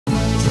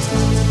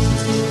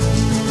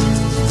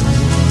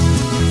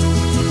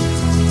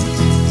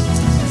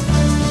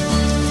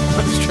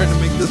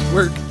this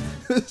work.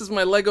 This is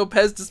my Lego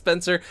Pez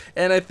dispenser,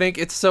 and I think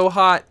it's so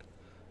hot,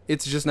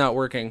 it's just not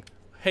working.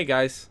 Hey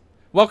guys,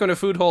 welcome to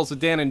Food Holes with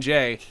Dan and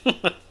Jay.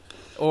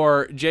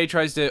 Or Jay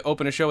tries to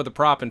open a show with a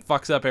prop and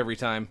fucks up every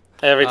time.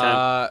 Every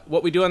time.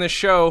 What we do on this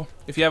show,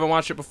 if you haven't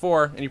watched it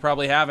before, and you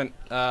probably haven't,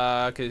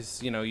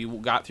 because you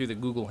got through the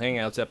Google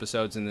Hangouts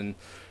episodes and then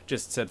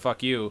just said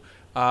fuck you.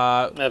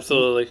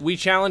 Absolutely. We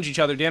challenge each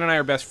other. Dan and I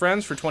are best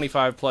friends for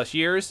 25 plus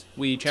years.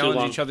 We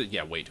challenge each other.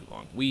 Yeah, way too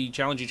long. We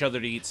challenge each other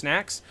to eat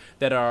snacks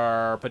that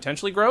are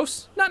potentially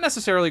gross, not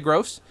necessarily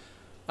gross.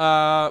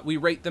 We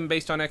rate them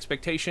based on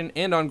expectation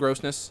and on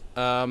grossness.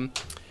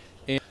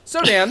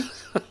 So Dan.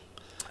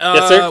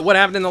 Yes, sir? What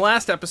happened in the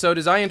last episode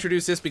is I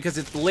introduced this because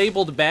it's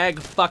labeled bag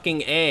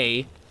fucking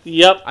A.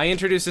 Yep. I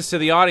introduced this to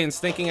the audience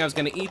thinking I was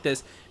going to eat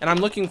this, and I'm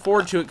looking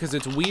forward to it because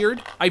it's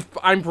weird.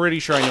 I'm pretty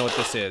sure I know what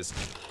this is.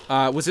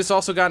 Was this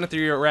also gotten at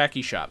the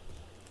Iraqi shop?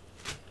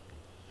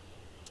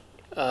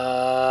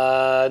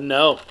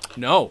 No.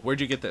 No. Where'd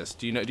you get this?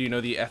 Do you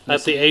know the ethnicity?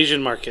 At the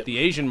Asian market. The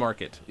Asian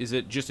market. Is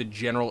it just a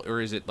general,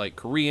 or is it like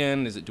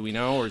Korean? Do we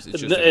know, or is it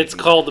just? It's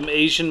called the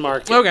Asian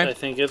market. Okay. I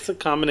think it's a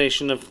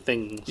combination of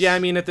things. Yeah, I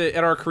mean at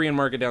our Korean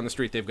market down the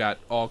street, they've got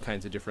all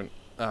kinds of different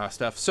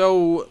stuff.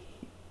 So,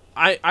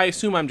 I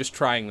assume I'm just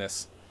trying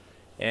this,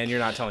 and you're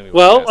not telling me.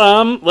 What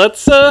it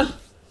is.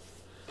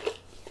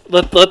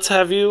 Let's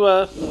have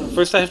you.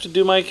 First, I have to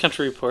do my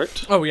country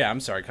report. Oh yeah, I'm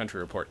sorry.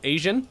 Country report.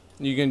 Asian.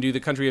 You gonna do the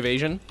country of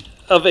Asian?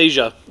 Of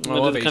Asia.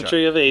 Oh, of the Asia.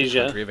 country of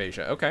Asia. Country of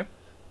Asia. Okay,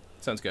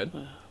 sounds good.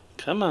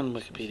 Come on,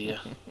 Wikipedia.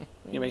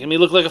 You're making me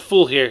look like a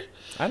fool here.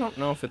 I don't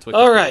know if it's Wikipedia.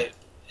 All right.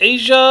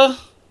 Asia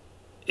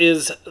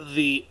is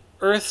the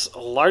Earth's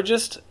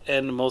largest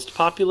and most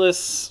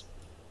populous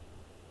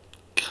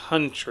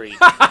country.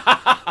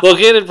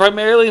 Located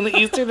primarily in the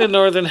eastern and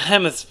northern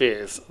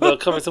hemispheres, though it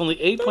covers only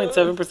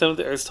 8.7% of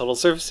the Earth's total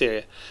surface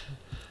area.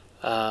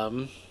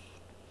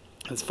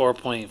 It's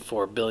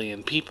 4.4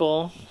 billion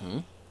people. Mm-hmm.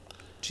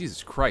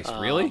 Jesus Christ,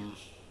 really?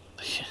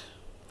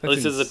 At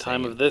least as the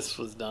time of this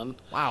was done.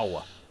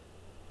 Wow.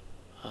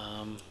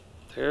 And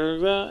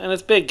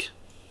it's big.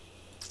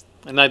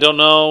 And I don't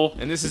know.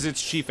 And this is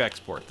its chief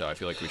export, though. I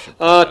feel like we should.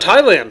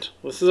 Thailand.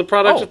 This is a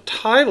product of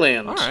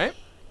Thailand. All right.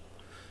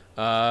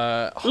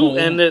 Ooh,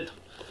 and it.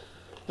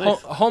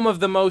 Nice. Home of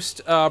the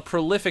most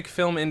prolific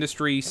film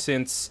industry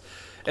since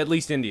at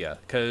least India,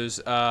 because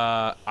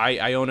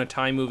I own a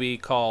Thai movie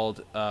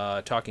called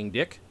Talking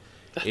Dick.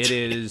 It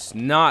is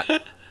not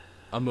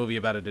a movie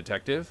about a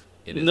detective.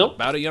 It is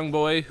about a young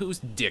boy whose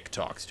dick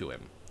talks to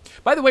him.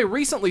 By the way,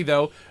 recently,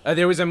 though,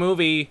 there was a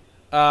movie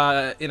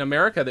in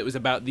America that was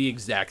about the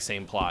exact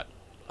same plot.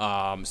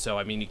 So,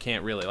 I mean, you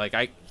can't really,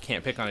 I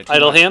can't pick on it too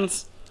Idle much.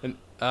 Hands? And,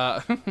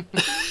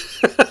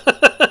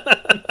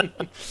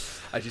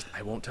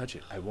 I won't touch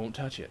it. I won't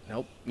touch it.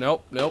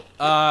 Nope.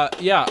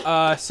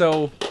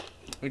 So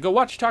go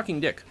watch Talking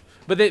Dick.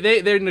 But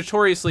they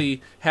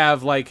notoriously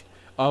have a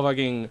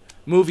fucking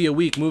movie a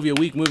week. And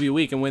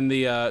when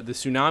the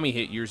tsunami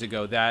hit years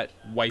ago, that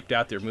wiped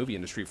out their movie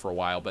industry for a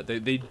while. But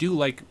they do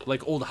like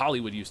old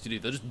Hollywood used to do.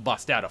 They'll just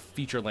bust out a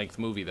feature-length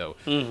movie, though.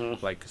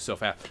 Mm-hmm. So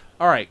fast.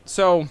 All right,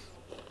 so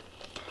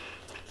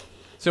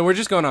we're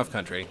just going off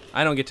country.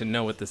 I don't get to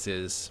know what this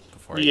is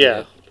before I get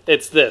it.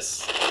 It's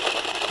this.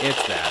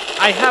 It's that.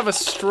 I have a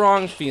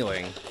strong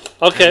feeling.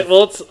 Okay,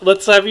 well,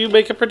 let's have you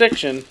make a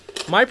prediction.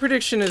 My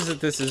prediction is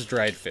that this is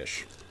dried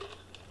fish.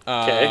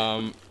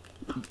 Okay.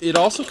 It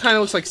also kind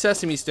of looks like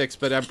sesame sticks,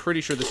 but I'm pretty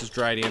sure this is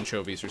dried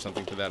anchovies or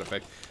something to that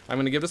effect. I'm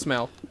going to give it a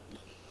smell.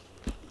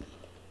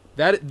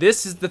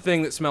 This is the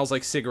thing that smells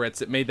like cigarettes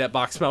that made that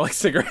box smell like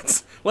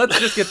cigarettes. Let's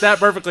just get that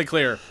perfectly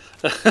clear.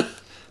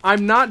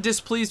 I'm not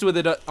displeased with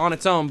it on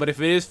its own, but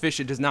if it is fish,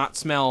 it does not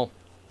smell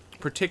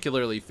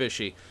particularly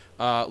fishy.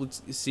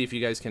 Let's see if you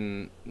guys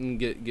can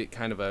get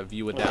kind of a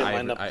view with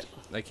that.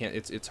 I can't.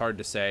 It's hard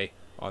to say.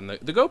 On the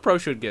GoPro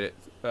should get it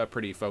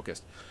pretty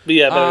focused. But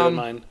yeah, better than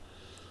mine.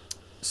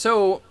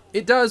 So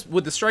it does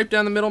with the stripe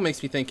down the middle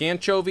makes me think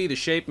anchovy. The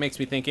shape makes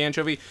me think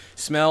anchovy.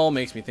 Smell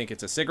makes me think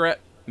it's a cigarette.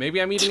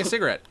 Maybe I'm eating a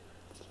cigarette.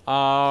 You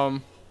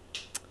want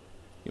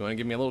to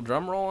give me a little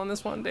drum roll on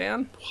this one,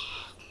 Dan?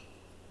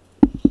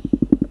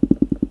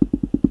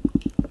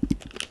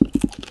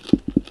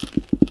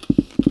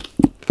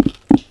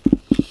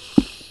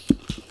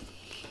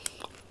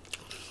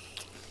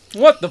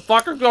 What the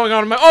fuck is going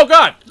on in my... Oh,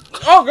 God!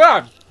 Oh,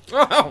 God!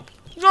 Oh,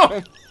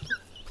 no!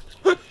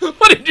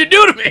 What did you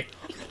do to me?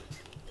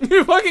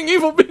 You fucking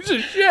evil piece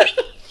of shit!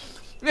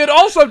 It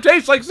also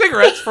tastes like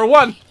cigarettes, for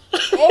one.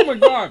 Oh, my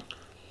God.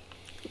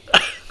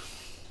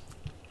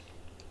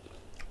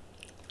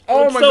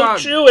 Oh, it's my so God.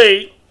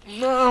 Chewy.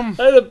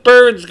 The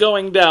bird's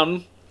going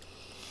down.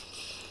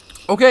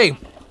 Okay.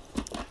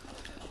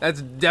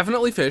 That's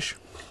definitely fish.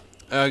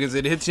 Because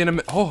it hits you in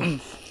a... Oh.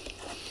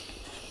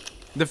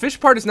 The fish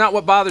part is not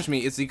what bothers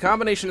me. It's the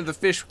combination of the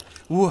fish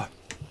with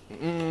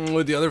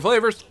the other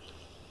flavors.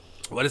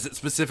 What is it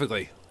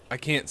specifically? I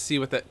can't see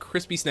what that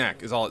crispy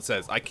snack is all it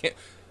says. I can't...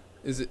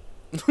 Is it...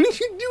 What are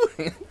you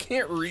doing? I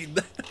can't read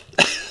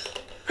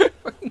that.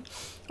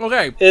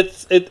 Okay.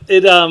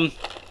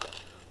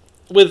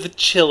 with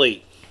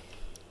chili.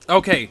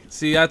 Okay,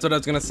 see, that's what I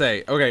was gonna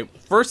say. Okay,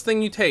 first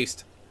thing you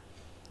taste.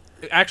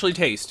 Actually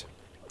taste.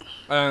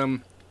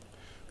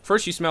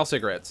 First you smell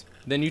cigarettes.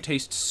 Then you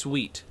taste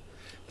sweet.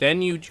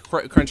 Then you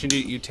crunch into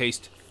it, you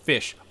taste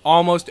fish.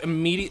 Almost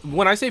immediate.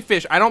 When I say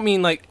fish, I don't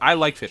mean like, I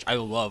like fish. I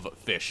love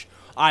fish.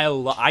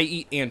 I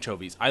eat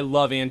anchovies. I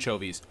love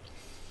anchovies.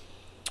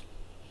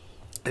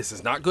 This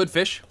is not good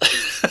fish.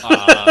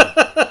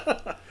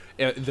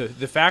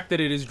 The fact that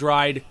it is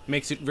dried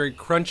makes it very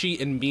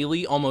crunchy and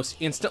mealy almost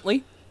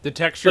instantly. The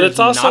texture But it's is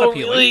not also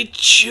appealing. really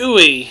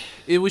chewy.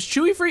 It was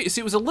chewy for. See,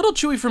 it was a little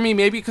chewy for me,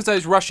 maybe because I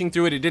was rushing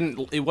through it.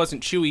 It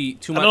wasn't chewy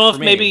too much. I don't know for if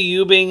me. maybe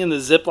you being in the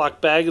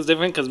Ziploc bag is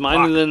different because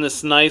mine is in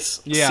this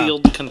nice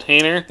sealed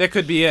container. That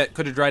could be it.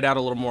 Could have dried out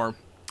a little more.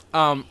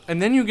 And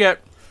then you get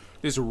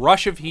this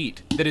rush of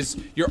heat that is,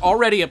 you're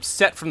already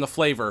upset from the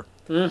flavor.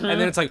 And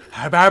then it's like,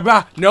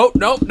 no.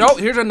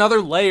 Here's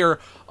another layer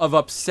of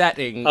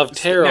upsetting. Of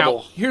terrible.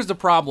 Now, here's the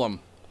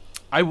problem.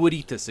 I would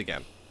eat this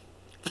again.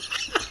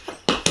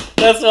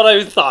 That's what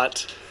I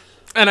thought.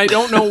 And I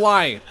don't know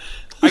why.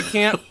 I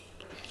can't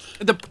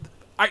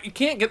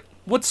get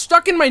what's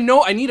stuck in my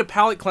nose. I need a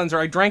palate cleanser.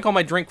 I drank all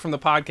my drink from the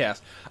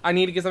podcast. I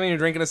need to get something to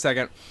drink in a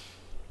second.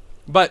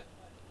 But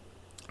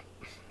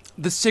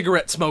the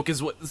cigarette smoke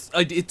is what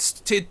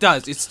it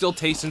does. It still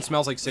tastes and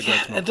smells like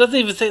cigarette smoke. It doesn't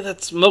even say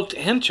that's smoked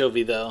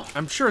anchovy though.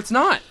 I'm sure it's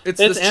not.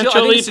 It's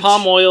anchovy,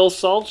 palm oil,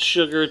 salt,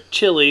 sugar,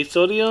 chili,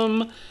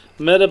 sodium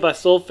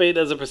metabisulfate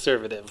as a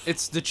preservative.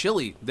 It's the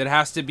chili that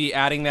has to be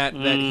adding that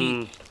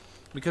heat.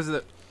 Because of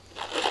the...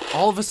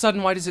 All of a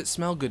sudden, why does it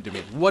smell good to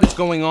me? What is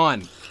going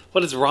on?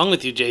 What is wrong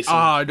with you, Jason?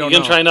 I don't know. You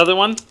gonna try another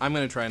one? I'm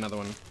gonna try another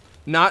one.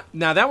 Now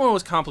that one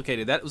was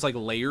complicated. That was like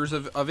layers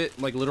of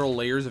it, like literal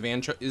layers of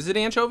anchovy. Is it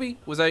anchovy?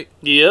 Was I?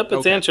 Yep, it's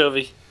okay.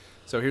 anchovy.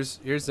 So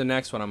here's the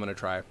next one I'm gonna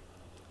try.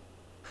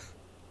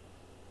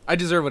 I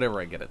deserve whatever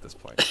I get at this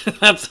point.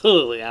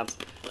 Absolutely.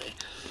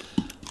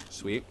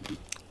 Sweet.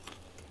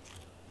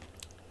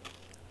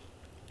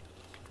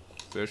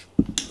 Fish.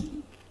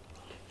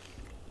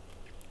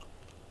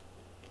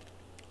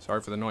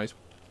 Sorry for the noise.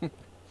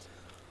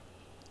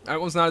 That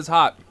one's not as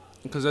hot.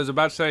 Because I was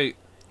about to say,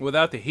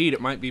 without the heat,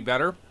 it might be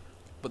better.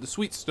 But the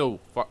sweet's still...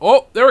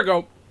 Oh, there we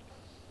go.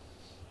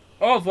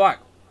 Oh, fuck.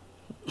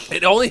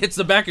 It only hits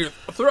the back of your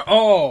throat.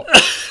 Oh.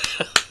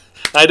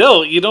 I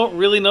know. You don't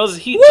really notice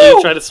the heat until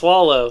you try to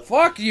swallow.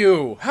 Fuck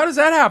you. How does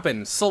that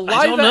happen? Saliva...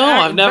 I don't know.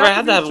 I've never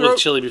had that happen with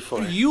chili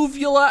before.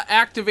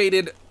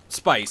 Uvula-activated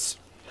spice.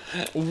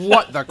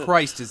 What the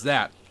Christ is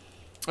that?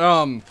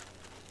 I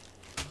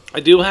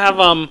do have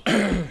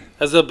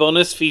as a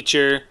bonus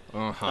feature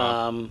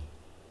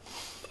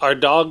our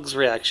dog's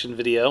reaction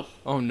video.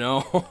 Oh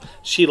no.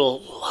 She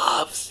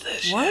loves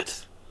this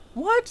shit.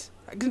 What?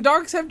 Can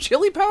dogs have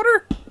chili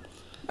powder?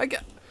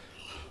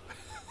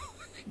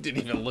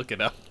 Didn't even look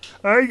it up.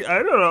 I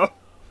don't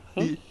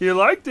know. You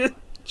liked it.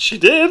 She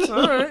did.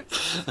 All right.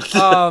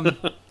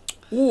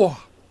 Ooh.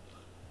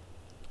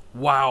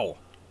 Wow.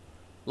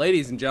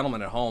 Ladies and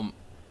gentlemen at home,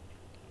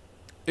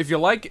 if you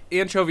like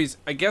anchovies,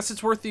 I guess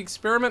it's worth the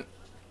experiment.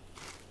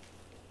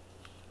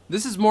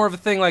 This is more of a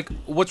thing like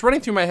what's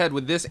running through my head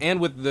with this and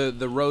with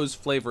the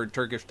rose-flavored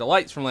Turkish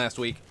Delights from last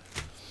week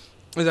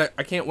is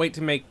I can't wait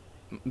to make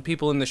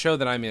people in the show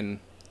that I'm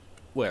in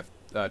with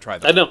try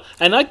them. I know.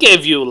 And I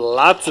gave you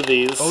lots of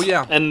these. Oh,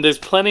 yeah. And there's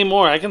plenty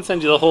more. I can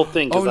send you the whole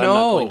thing because I'm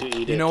not going to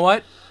eat it. You know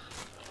what?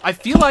 I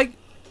feel like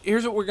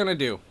here's what we're going to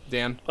do,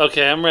 Dan.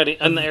 Okay, I'm ready.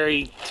 And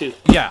Airy, too.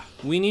 Yeah.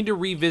 We need to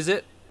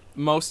revisit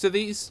most of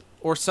these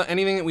or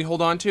anything that we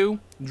hold on to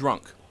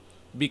drunk.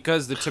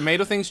 Because the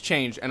tomato thing's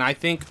changed, and I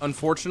think,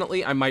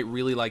 unfortunately, I might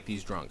really like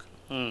these drunk.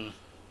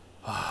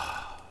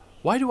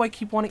 Why do I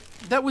keep wanting...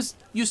 That was...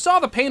 You saw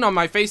the pain on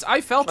my face.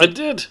 I felt it. I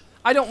did.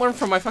 I don't learn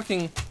from my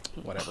fucking...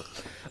 Whatever.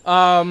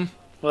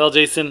 Well,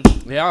 Jason...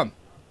 Yeah.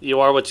 You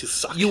are what you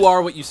suck. You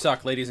are what you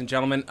suck, ladies and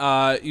gentlemen.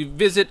 You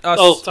visit us...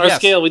 Oh, our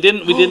scale. We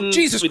didn't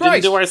Jesus Christ.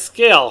 didn't do our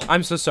scale.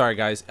 I'm so sorry,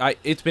 guys.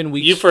 It's been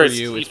weeks You first.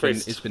 for you.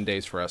 It's been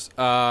days for us.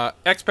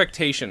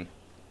 Expectation.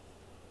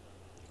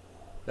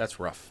 That's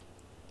rough.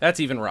 That's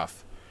even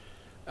rough.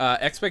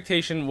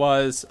 Expectation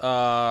was,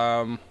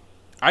 I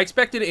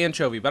expected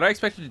anchovy, but I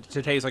expected it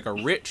to taste like a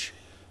rich,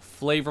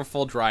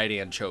 flavorful, dried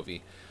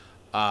anchovy.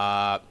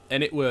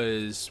 And it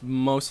was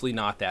mostly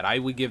not that. I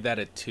would give that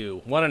a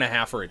 2.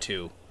 1.5 or a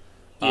 2.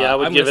 Yeah, I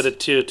would give it a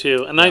 2,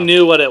 too. And I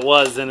knew what it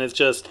was, and it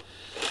just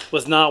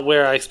was not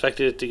where I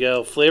expected it to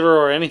go. Flavor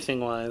or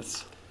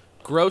anything-wise.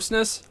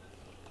 Grossness,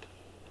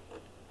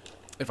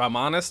 if I'm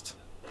honest,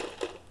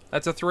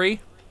 that's a 3.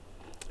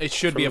 It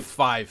should be a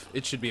 5.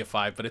 It should be a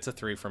 5, but it's a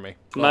 3 for me.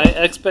 My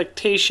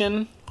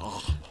expectation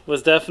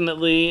was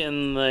definitely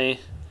in the...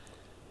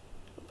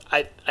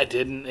 I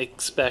didn't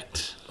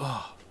expect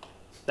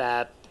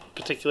that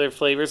particular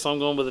flavor, so I'm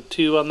going with a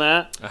 2 on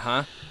that.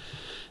 Uh-huh.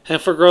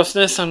 And for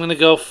grossness, I'm going to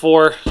go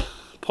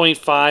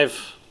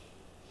 4.5.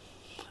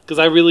 Because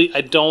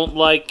I don't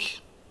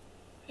like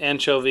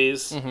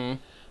anchovies.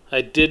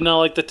 I did not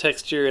like the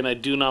texture, and I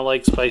do not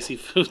like spicy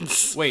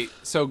foods. Wait,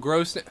 so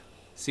gross...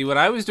 See, when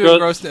I was doing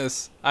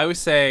grossness, I was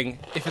saying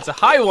if it's a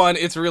high one,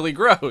 it's really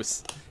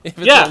gross. If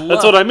it's a low,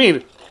 that's what I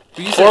mean.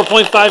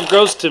 4.5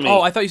 gross to me.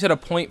 Oh, I thought you said a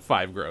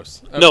 0.5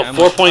 gross. Okay, no,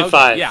 4.5.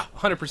 Okay, yeah,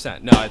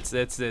 100%. No,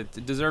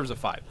 it deserves a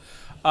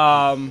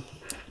 5.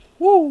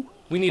 Woo.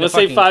 We need Let's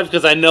say 5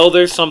 because I know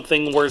there's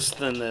something worse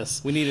than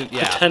this. We need it,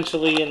 yeah.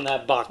 Potentially in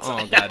that box.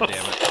 Oh, god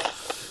damn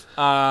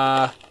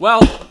it.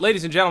 Well,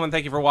 ladies and gentlemen,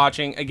 thank you for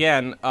watching.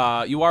 Again,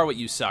 you are what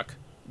you suck.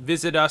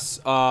 Visit us.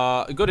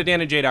 Go to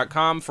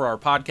danandjay.com for our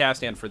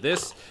podcast and for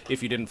this.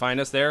 If you didn't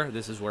find us there,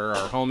 this is where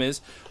our home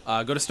is.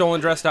 Go to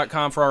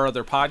stolendress.com for our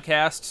other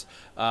podcasts.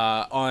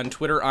 On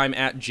Twitter, I'm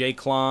at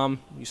jclom.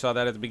 You saw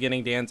that at the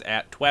beginning. Dan's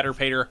at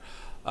twatterpater.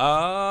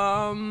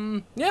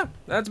 Yeah,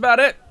 that's about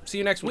it. See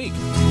you next week.